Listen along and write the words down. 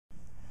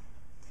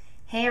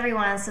Hey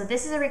everyone, so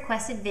this is a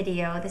requested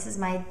video. This is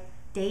my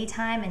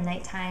daytime and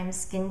nighttime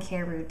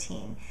skincare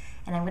routine.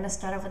 And I'm gonna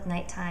start off with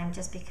nighttime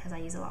just because I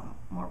use a lot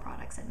more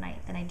products at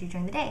night than I do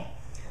during the day.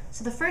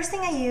 So the first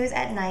thing I use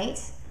at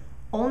night,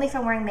 only if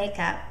I'm wearing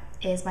makeup,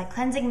 is my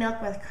cleansing milk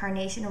with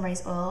carnation and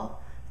rice oil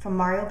from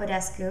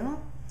Badescu.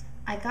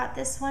 I got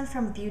this one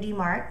from Beauty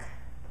Mark.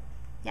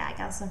 Yeah, I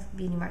got this one from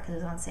Beauty Mark because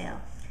it was on sale.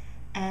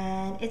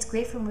 And it's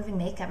great for removing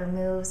makeup. It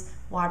removes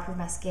waterproof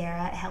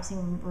mascara. It helps me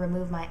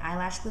remove my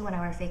eyelash glue when I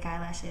wear fake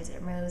eyelashes.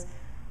 It removes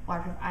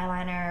waterproof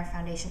eyeliner,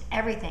 foundation,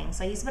 everything.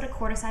 So I use about a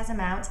quarter size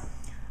amount.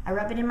 I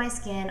rub it in my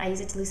skin. I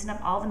use it to loosen up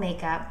all the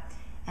makeup.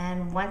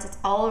 And once it's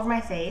all over my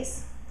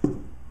face,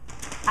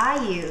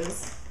 I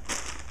use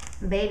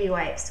baby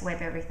wipes to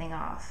wipe everything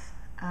off.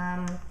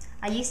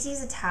 I used to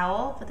use a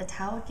towel, but the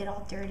towel would get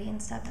all dirty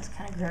and stuff. It was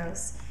kind of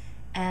gross.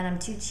 And I'm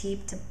too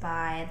cheap to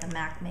buy the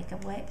MAC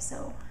makeup wipe,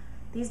 so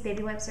these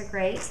baby wipes are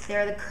great.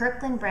 They're the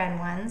Kirkland brand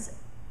ones.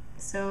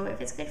 So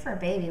if it's good for a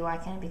baby, why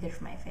can't it be good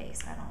for my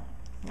face? I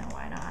don't know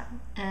why not.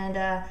 And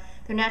they're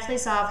naturally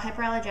soft,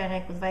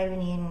 hyperallergenic with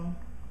vitamin E, and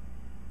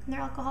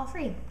they're alcohol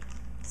free.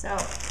 So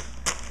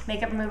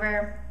makeup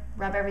remover,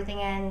 rub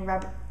everything in,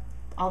 rub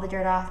all the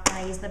dirt off, and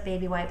I use the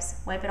baby wipes,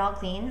 wipe it all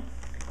clean.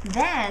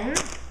 Then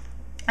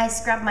I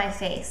scrub my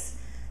face.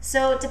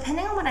 So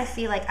depending on what I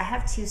feel like, I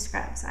have two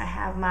scrubs. I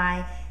have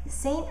my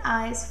St.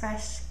 Ives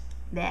Fresh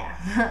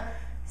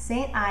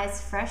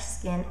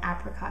Skin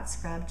Apricot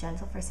Scrub,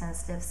 gentle for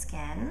sensitive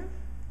skin,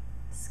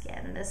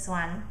 this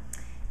one.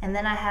 And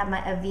then I have my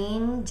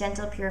Avene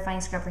Gentle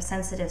Purifying Scrub for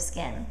sensitive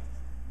skin.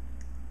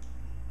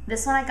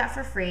 This one I got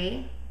for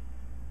free.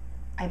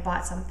 I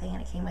bought something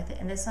and it came with it.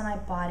 And this one I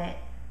bought it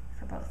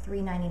for about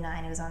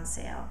 $3.99. It was on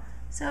sale.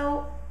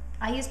 So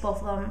I use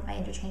both of them. I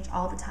interchange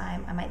all the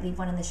time. I might leave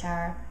one in the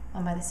shower,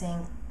 one by the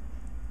sink,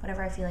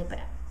 whatever I feel like. But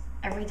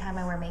every time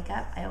I wear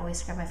makeup, I always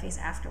scrub my face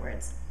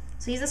afterwards.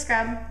 So use the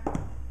scrub.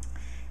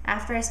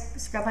 After I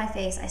scrub my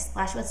face, I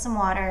splash it with some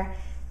water.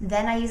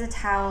 Then I use a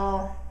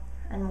towel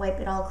and wipe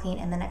it all clean,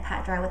 and then I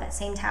pat dry with that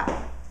same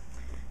towel.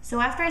 So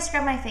after I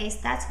scrub my face,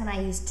 that's when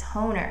I use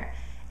toner.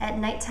 At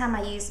nighttime,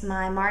 I use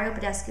my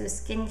Badescu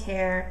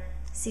Skincare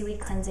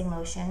Seaweed Cleansing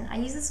Lotion. I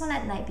use this one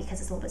at night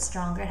because it's a little bit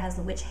stronger. It has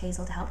the witch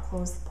hazel to help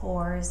close the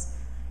pores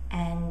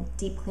and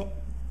deep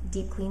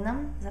clean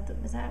them.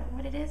 Is that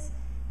what it is?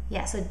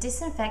 Yeah, so it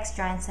disinfects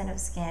dry and sensitive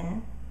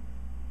skin.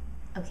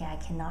 Okay, I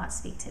cannot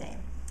speak today.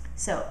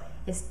 So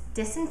it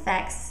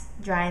disinfects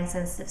dry and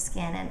sensitive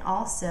skin, and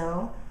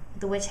also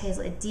the witch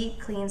hazel, it deep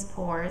cleans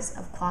pores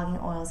of clogging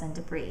oils and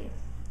debris.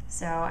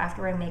 So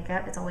after wearing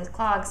makeup, it's always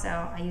clogged, so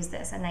I use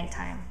this at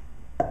nighttime.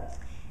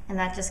 And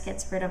that just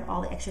gets rid of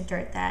all the extra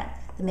dirt that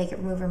the makeup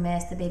remover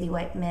mist, the baby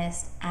wipe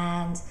mist,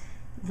 and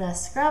the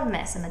scrub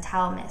mist and the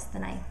towel mist, the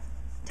night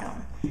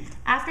tone.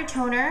 After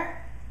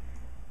toner,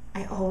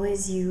 I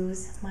always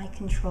use my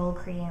control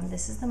cream.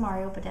 This is the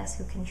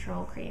Badescu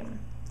Control Cream.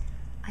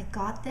 I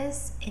got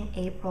this in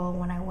April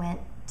when I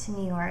went to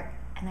New York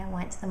and I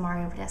went to the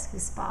Badescu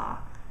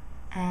spa,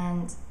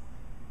 and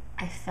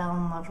I fell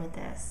in love with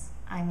this.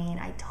 I mean,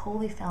 I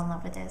totally fell in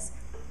love with this.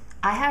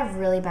 I have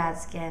really bad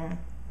skin.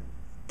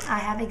 I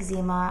have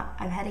eczema.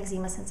 I've had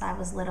eczema since I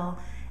was little,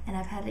 and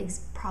I've had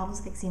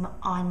problems with eczema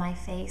on my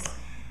face.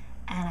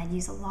 And I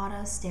use a lot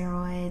of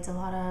steroids,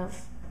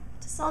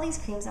 just all these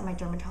creams that my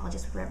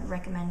dermatologist would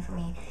recommend for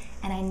me.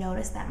 And I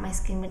noticed that my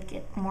skin would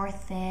get more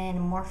thin,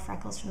 more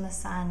freckles from the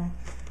sun.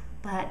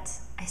 But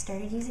I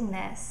started using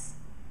this,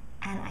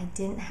 and I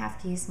didn't have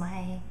to use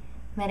my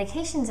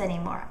medications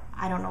anymore.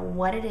 I don't know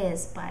what it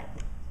is, but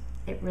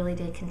it really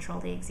did control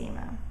the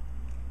eczema.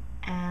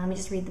 And let me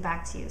just read the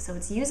back to you. So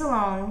it's use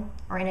alone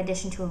or in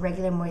addition to a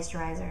regular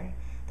moisturizer.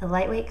 The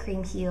lightweight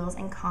cream heals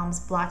and calms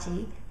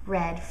blotchy,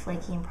 red,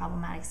 flaky, and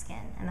problematic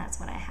skin. And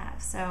that's what I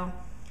have. So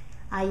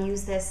I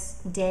use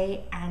this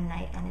day and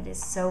night, and it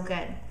is so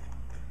good.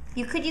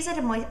 You could use it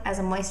as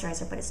a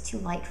moisturizer, but it's too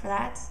light for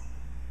that.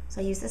 So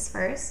I use this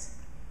first.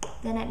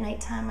 Then at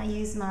nighttime, I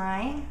use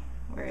my,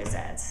 where is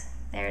it?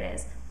 There it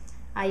is.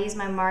 I use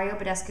my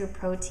Badescu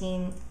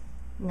Protein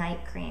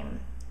Night Cream.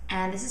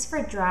 And this is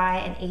for dry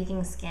and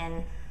aging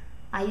skin.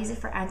 I use it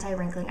for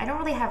anti-wrinkling. I don't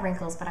really have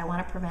wrinkles, but I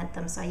want to prevent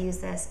them, so I use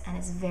this, and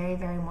it's very,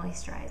 very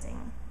moisturizing.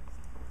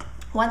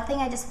 One thing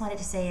I just wanted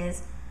to say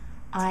is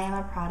I am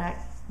a product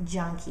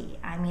junkie.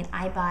 I mean,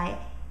 I buy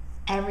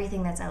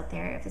everything that's out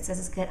there. If it says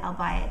it's good, I'll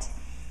buy it.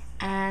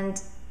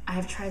 And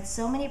I've tried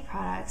so many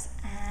products,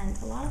 and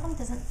a lot of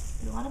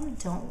them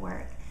don't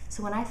work.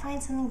 So when I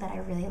find something that I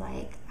really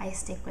like, I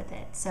stick with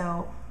it.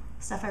 So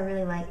stuff I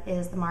really like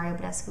is the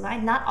Badescu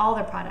line. Not all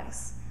their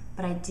products,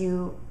 but I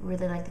do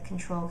really like the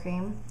control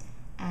cream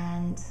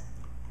and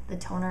the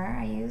toner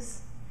I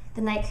use.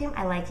 The night cream,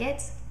 I like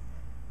it.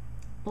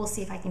 We'll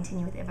see if I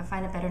continue with it. If I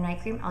find a better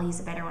night cream, I'll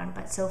use a better one.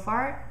 But so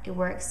far, it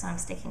works, so I'm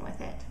sticking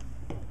with it.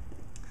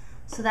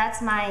 So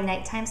that's my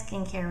nighttime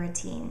skincare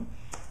routine.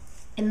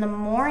 In the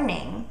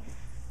morning,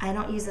 I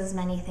don't use as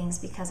many things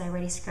because I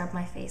already scrub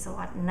my face a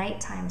lot at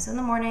nighttime. So in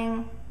the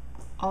morning,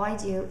 all I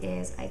do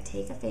is I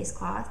take a face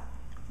cloth,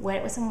 wet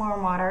it with some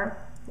warm water,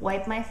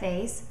 wipe my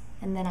face,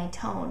 and then I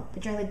tone.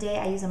 But during the day,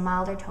 I use a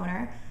milder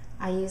toner.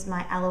 I use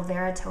my Aloe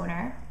Vera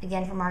toner,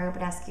 again from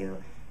Badescu,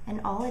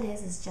 and all it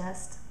is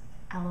just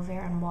aloe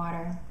vera and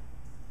water.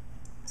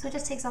 So it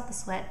just takes off the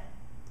sweat.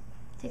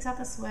 Takes off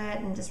the sweat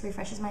and just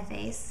refreshes my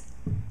face.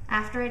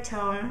 After I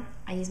tone,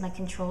 I use my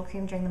control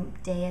cream during the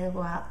day as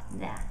well.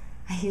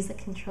 I use the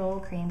control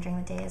cream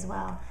during the day as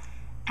well.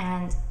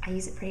 And I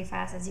use it pretty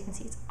fast. As you can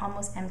see, it's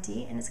almost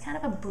empty, and it's kind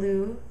of a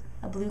blue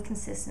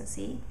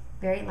consistency,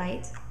 very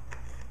light.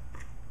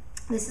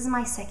 This is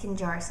my second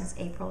jar since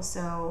April,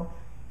 so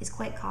it's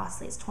quite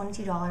costly. It's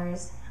 $22.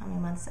 How many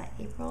months is that?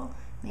 April,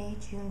 May,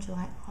 June,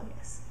 July,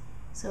 August.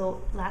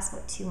 So it lasts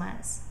about 2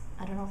 months.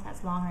 I don't know if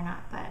that's long or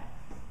not, but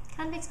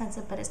kind of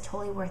expensive, but it's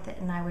totally worth it,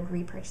 and I would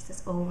repurchase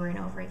this over and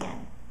over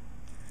again.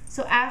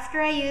 So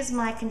after I use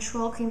my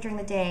control cream during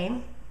the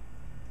day,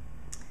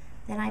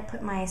 then I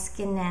put my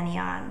Skin Nanny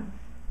on.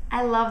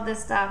 I love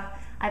this stuff.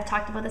 I've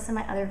talked about this in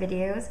my other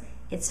videos.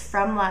 It's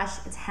from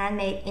Lush. It's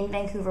handmade in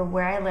Vancouver,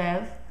 where I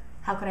live.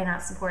 How could I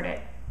not support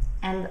it?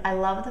 And I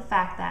love the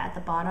fact that at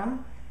the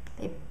bottom,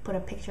 they put a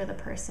picture of the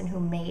person who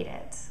made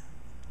it.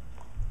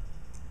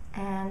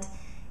 And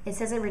it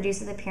says it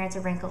reduces the appearance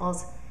of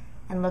wrinkles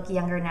and look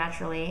younger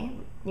naturally.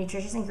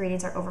 Nutritious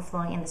ingredients are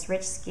overflowing in this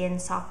rich skin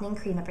softening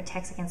cream that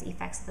protects against the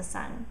effects of the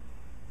sun.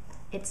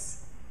 It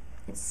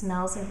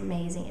smells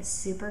amazing. It's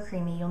super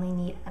creamy. You only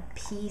need a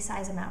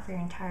pea-size amount for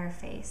your entire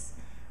face.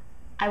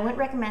 I wouldn't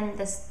recommend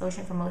this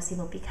lotion for most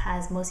people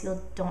because most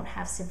people don't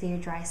have severe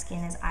dry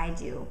skin as I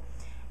do.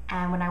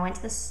 And when I went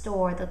to the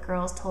store, the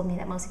girls told me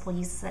that most people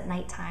use this at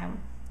nighttime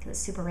because it's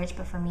super rich,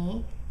 but for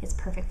me, it's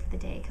perfect for the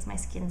day because my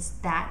skin's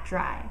that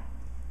dry.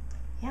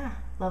 Yeah,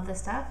 love this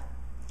stuff.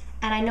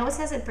 And I know it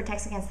says it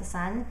protects against the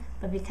sun,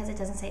 but because it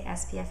doesn't say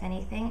SPF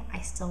anything,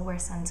 I still wear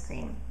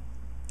sunscreen.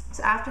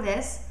 So after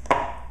this,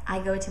 I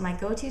go to my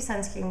go-to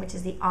sunscreen, which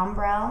is the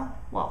L'Oreal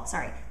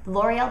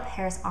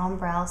Paris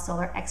Ombrelle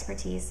Solar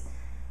Expertise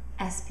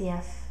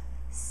SPF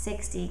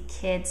 60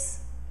 Kids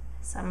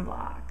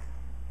Sunblock.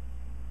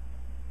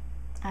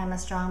 I'm a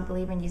strong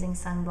believer in using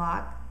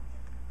sunblock.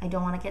 I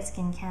don't want to get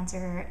skin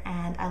cancer,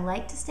 and I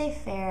like to stay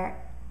fair,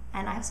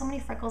 and I have so many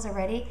freckles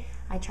already.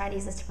 I try to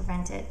use this to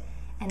prevent it,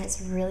 and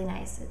it's really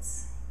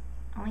nice.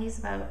 I only use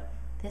about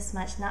this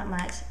much, not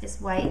much. It's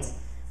white,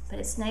 but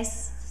it's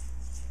nice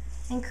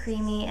and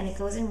creamy, and it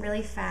goes in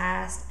really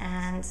fast.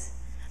 And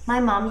my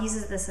mom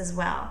uses this as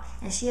well,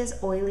 and she has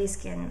oily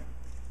skin,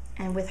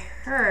 and with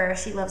her,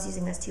 she loves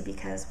using this too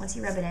because once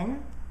you rub it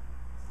in,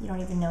 you don't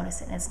even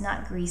notice it, and it's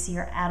not greasy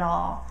or at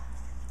all.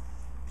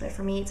 But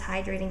for me, it's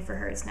hydrating. For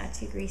her, it's not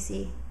too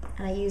greasy.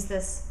 And I use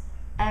this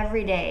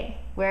every day.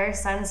 Wear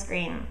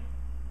sunscreen.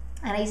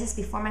 And I use this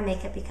before my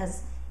makeup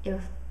because it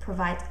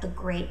provides a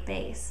great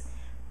base.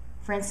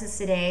 For instance,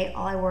 today,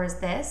 all I wore is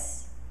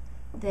this.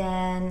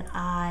 Then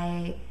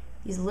I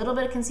use a little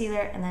bit of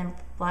concealer and then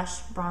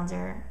blush,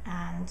 bronzer,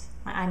 and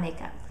my eye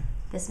makeup.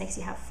 This makes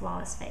you have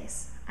flawless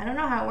face. I don't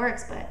know how it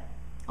works, but,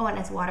 oh, and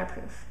it's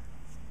waterproof.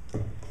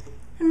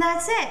 And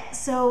that's it.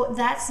 So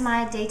that's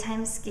my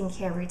daytime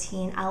skincare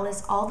routine. I'll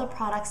list all the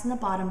products in the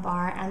bottom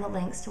bar and the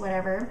links to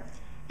whatever.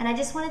 And I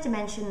just wanted to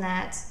mention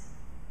that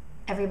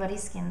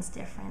everybody's skin's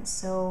different.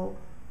 So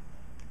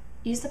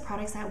use the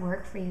products that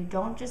work for you.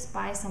 Don't just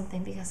buy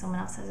something because someone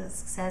else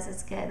says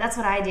it's good. That's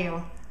what I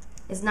do.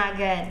 It's not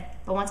good.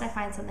 But once I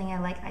find something I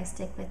like, I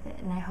stick with it.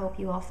 And I hope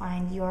you all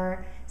find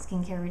your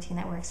skincare routine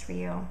that works for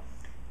you.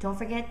 Don't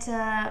forget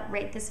to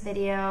rate this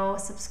video,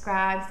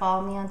 subscribe,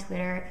 follow me on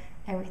Twitter.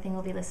 Everything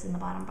will be listed in the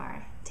bottom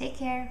bar. Take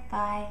care.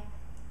 Bye.